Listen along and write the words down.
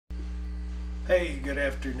Hey, good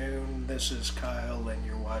afternoon. This is Kyle and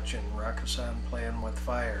you're watching Rakkasan Playing with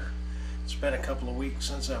Fire. It's been a couple of weeks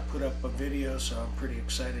since I put up a video, so I'm pretty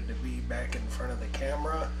excited to be back in front of the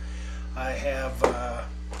camera. I have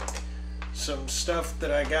some stuff that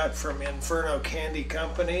I got from Inferno Candy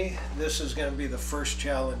Company. This is going to be the first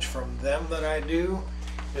challenge from them that I do.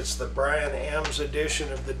 It's the Brian Ambs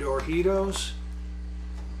Edition of the DorHEAtos.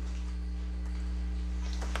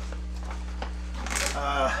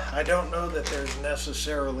 I don't know that there's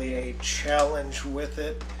necessarily a challenge with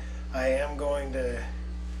it. I am going to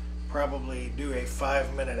probably do a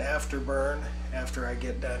 5-minute afterburn after I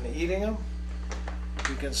get done eating them.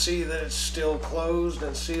 You can see that it's still closed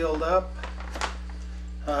and sealed up.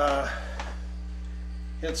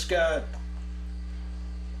 It's got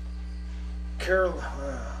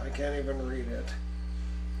I can't even read it.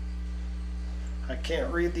 I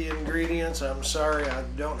can't read the ingredients. I'm sorry, I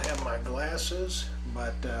don't have my glasses,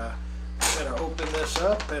 but I'm going to open this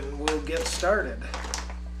up and we'll get started.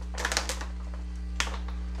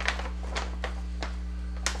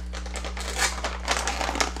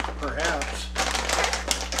 Perhaps.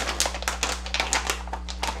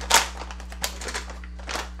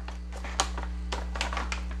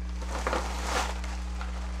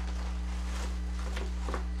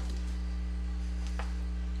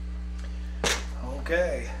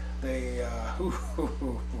 Okay, they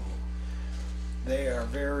are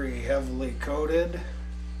very heavily coated.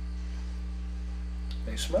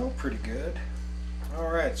 They smell pretty good.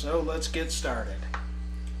 Alright, so let's get started.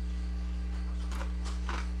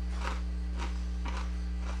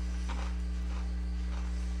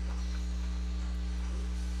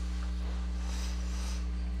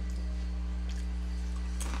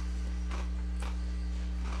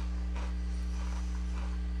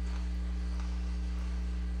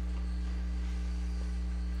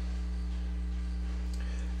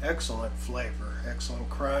 Excellent flavor, excellent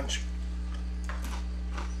crunch.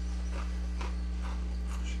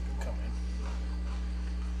 She can come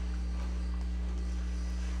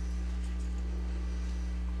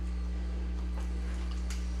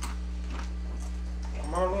in.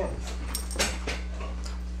 Come on in.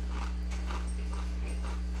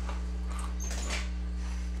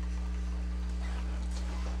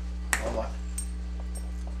 Hold on.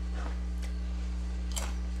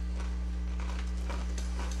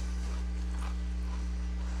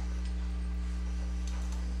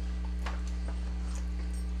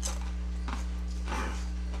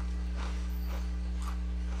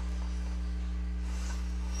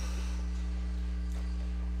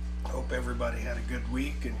 Hope everybody had a good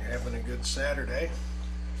week and you're having a good Saturday.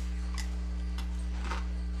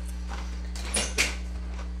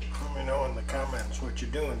 Let me know in the comments what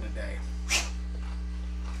you're doing today.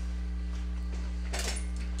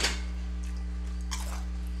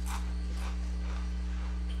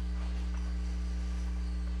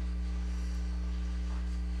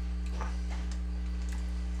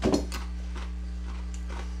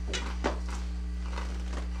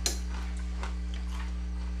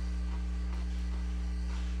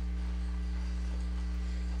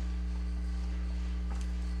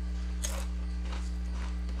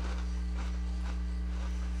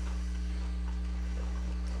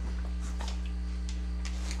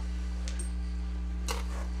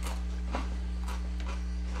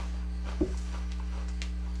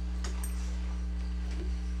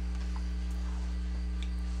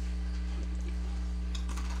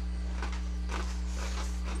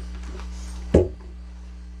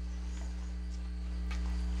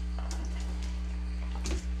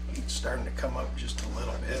 Starting to come up just a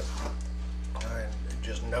little bit. I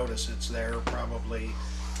just notice it's there, probably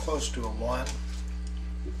close to a 1. I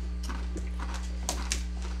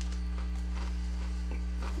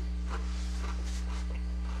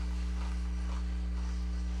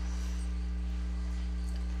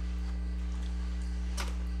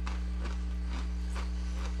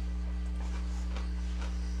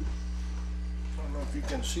don't know if you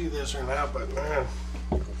can see this or not, but man,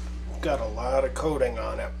 got a lot of coating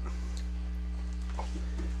on it.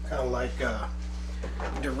 Kind of like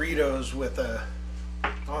Doritos with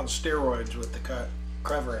on steroids with the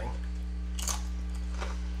covering,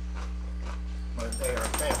 but they are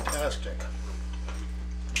fantastic.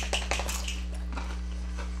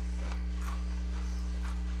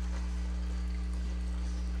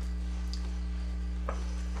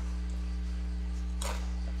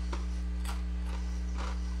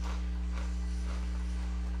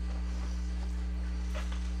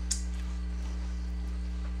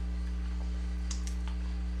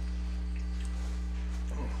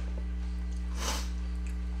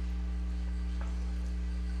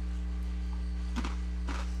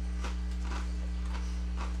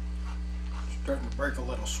 Starting to break a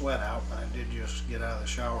little sweat out, but I did just get out of the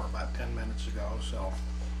shower about 10 minutes ago, so.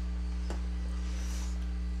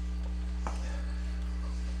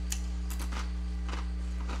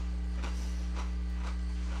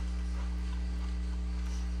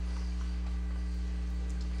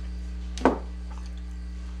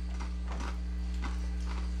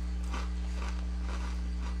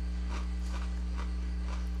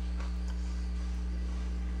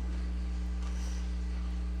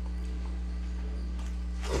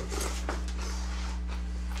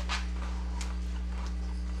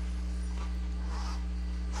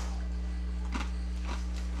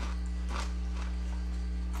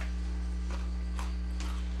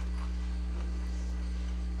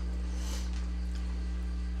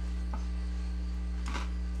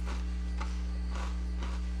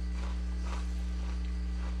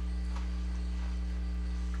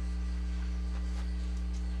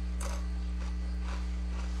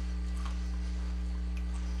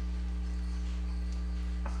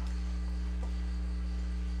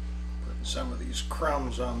 Some of these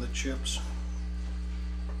crumbs on the chips.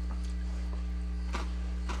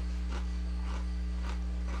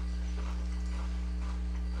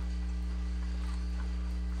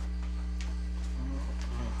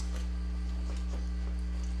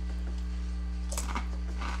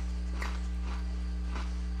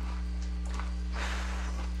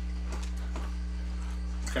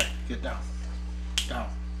 Okay, get down. Down.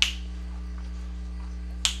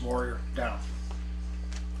 Warrior, down.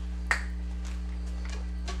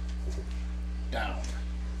 Down.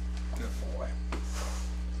 Good boy.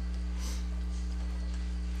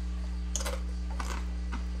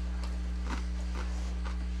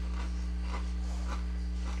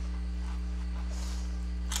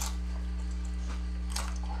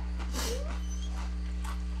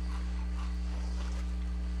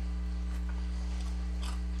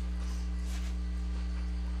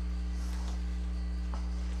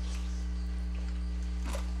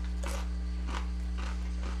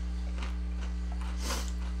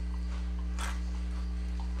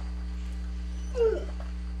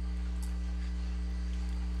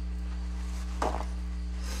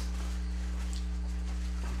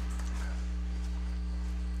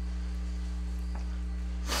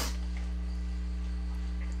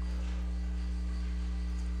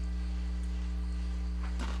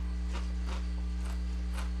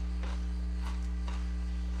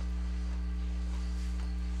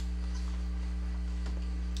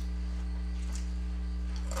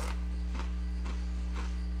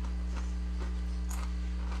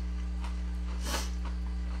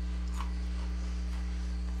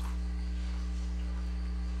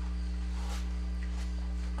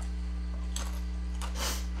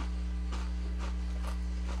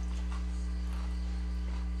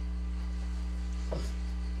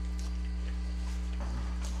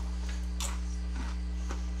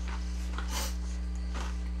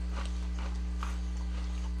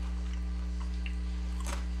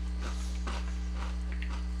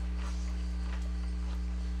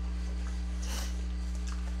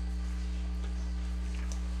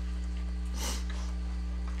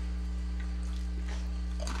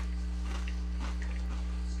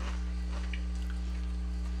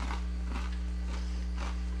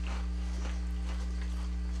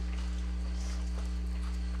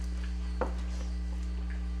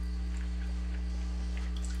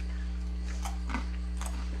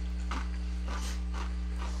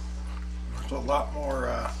 A lot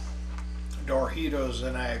more DorHEAtos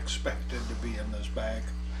than I expected to be in this bag.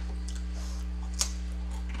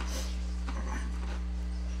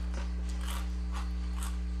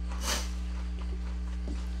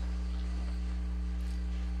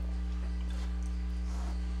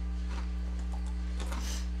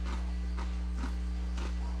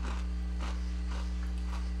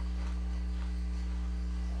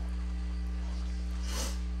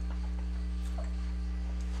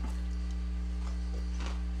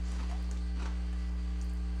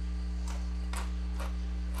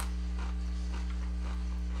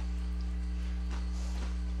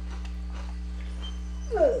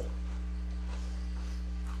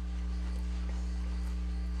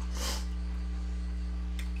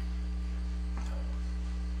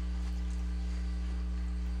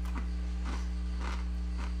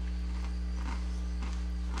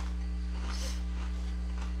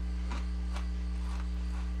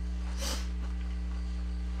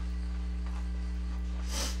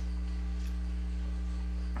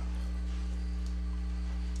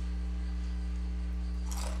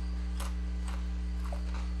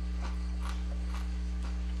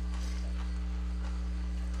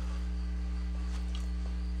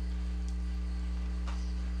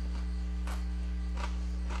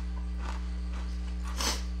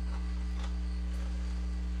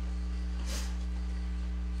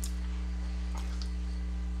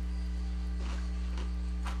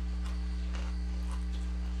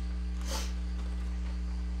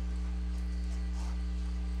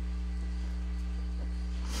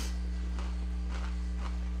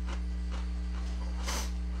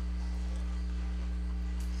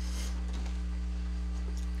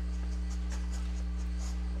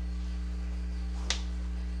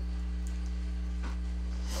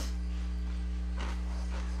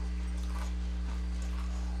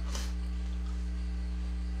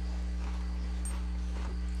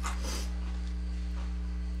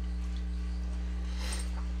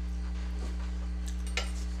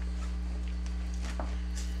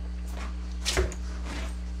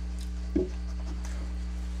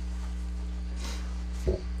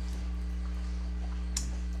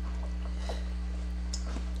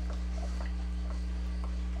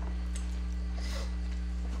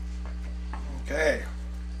 Okay.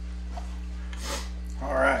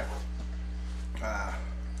 All right.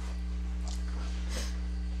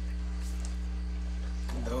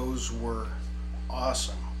 Those were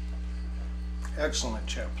awesome. Excellent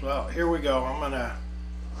chips. Well, here we go. I'm gonna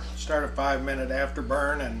start a 5-minute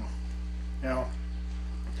afterburn, and you know,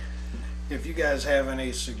 if you guys have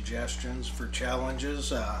any suggestions for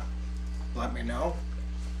challenges, let me know.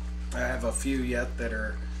 I have a few yet that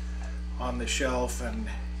are on the shelf and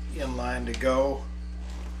in line to go,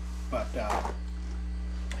 but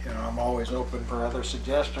you know, I'm always open for other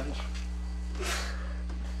suggestions.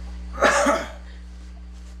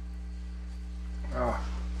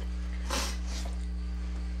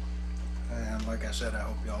 And like I said, I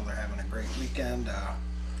hope y'all are having a great weekend. I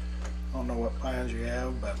don't know what plans you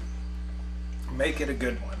have, but make it a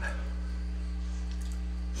good one.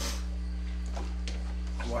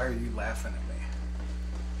 Why are you laughing at me?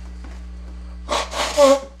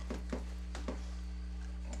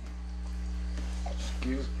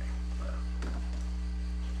 Excuse me.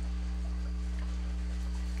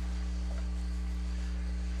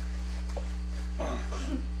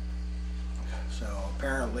 So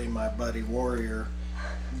apparently my buddy Warrior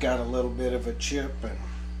got a little bit of a chip and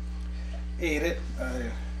ate it.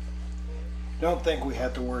 I don't think we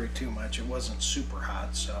had to worry too much. It wasn't super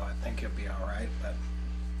hot, so I think it'll be all right, but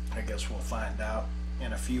I guess we'll find out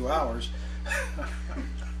in a few hours.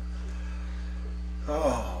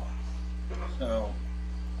 Oh, so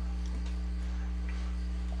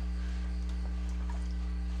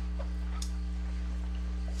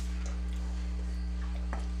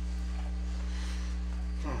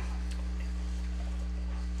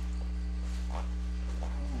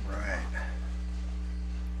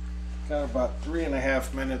got about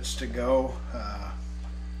 3.5 minutes to go.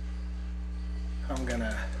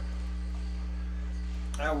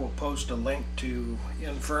 I will post a link to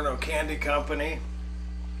Inferno Candy Company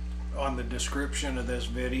on the description of this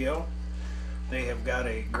video. They have got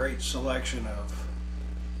a great selection of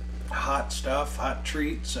hot stuff, hot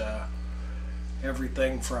treats,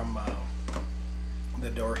 everything from the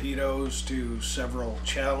DorHEAtos to several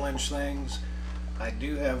challenge things. I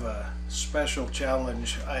do have a special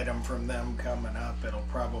challenge item from them coming up. It'll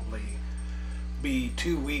probably be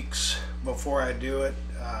 2 weeks before I do it,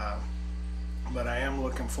 but I am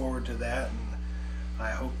looking forward to that, and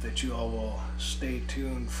I hope that you all will stay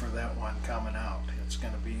tuned for that one coming out. It's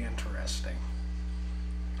going to be interesting.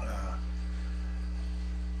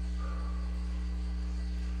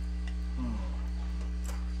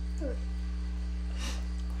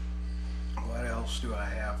 What else do I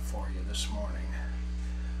have for you this morning?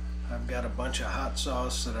 I've got a bunch of hot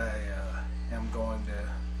sauce that I am going to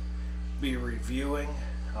be reviewing.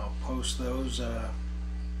 I'll post those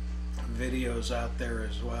videos out there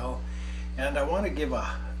as well. And I want to give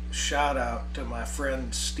a shout out to my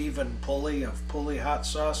friend Stephen Pulley of Pulley Hot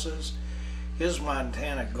Sauces. His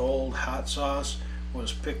Montana Gold hot sauce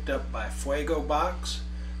was picked up by Fuego Box.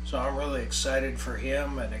 So I'm really excited for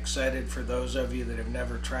him, and excited for those of you that have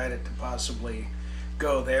never tried it to possibly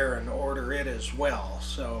go there and order it as well.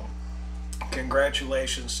 So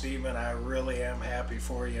congratulations, Stephen. I really am happy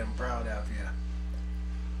for you and proud of you.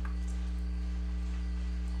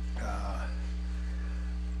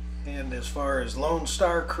 And as far as Lone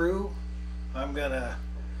Star Crew, I'm gonna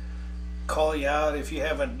call you out if you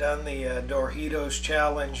haven't done the DorHEAtos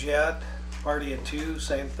challenge yet. Party of 2,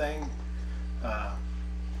 same thing.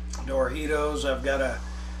 DorHEAtos, I've got a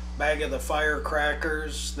bag of the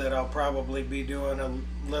firecrackers that I'll probably be doing a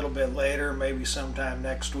little bit later, maybe sometime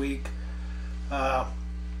next week. I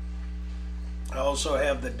also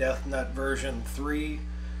have the Death Nut version 3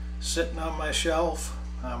 sitting on my shelf.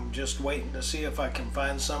 I'm just waiting to see if I can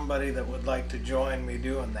find somebody that would like to join me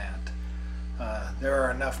doing that. There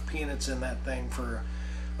are enough peanuts in that thing for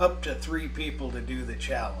up to 3 people to do the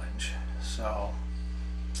challenge. So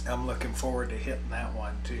I'm looking forward to hitting that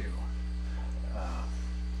one too.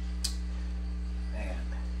 Man,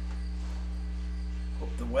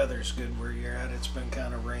 hope the weather's good where you're at. It's been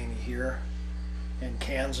kind of rainy here in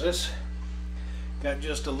Kansas. Got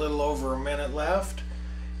just a little over a minute left.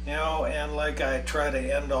 You know, and like I try to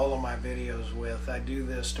end all of my videos with, I do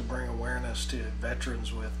this to bring awareness to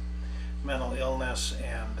veterans with mental illness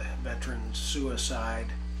and veteran suicide.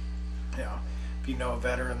 You know, if you know a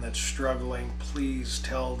veteran that's struggling, please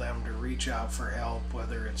tell them to reach out for help,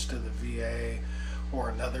 whether it's to the VA or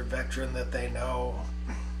another veteran that they know.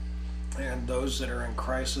 And those that are in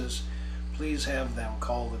crisis, please have them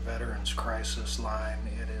call the Veterans Crisis Line.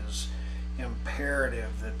 It is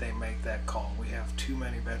imperative that they make that call. We have too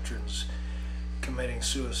many veterans committing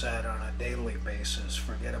suicide on a daily basis,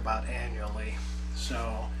 forget about annually.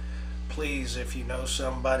 So please, if you know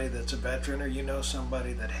somebody that's a veteran or you know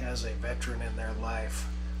somebody that has a veteran in their life,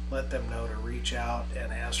 let them know to reach out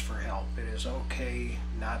and ask for help. It is okay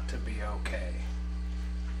not to be okay.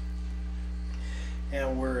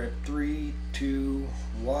 And we're at 3, 2,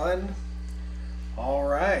 1. All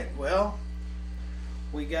right, well,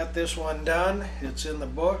 we got this one done. It's in the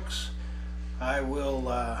books. I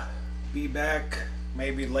will be back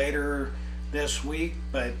maybe later this week,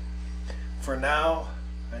 but for now,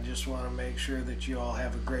 I just want to make sure that you all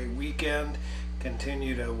have a great weekend.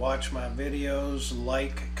 Continue to watch my videos,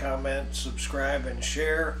 like, comment, subscribe, and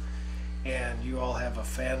share. And you all have a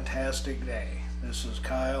fantastic day. This is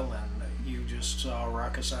Kyle, and you just saw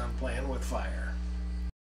Rakkasan playing with fire.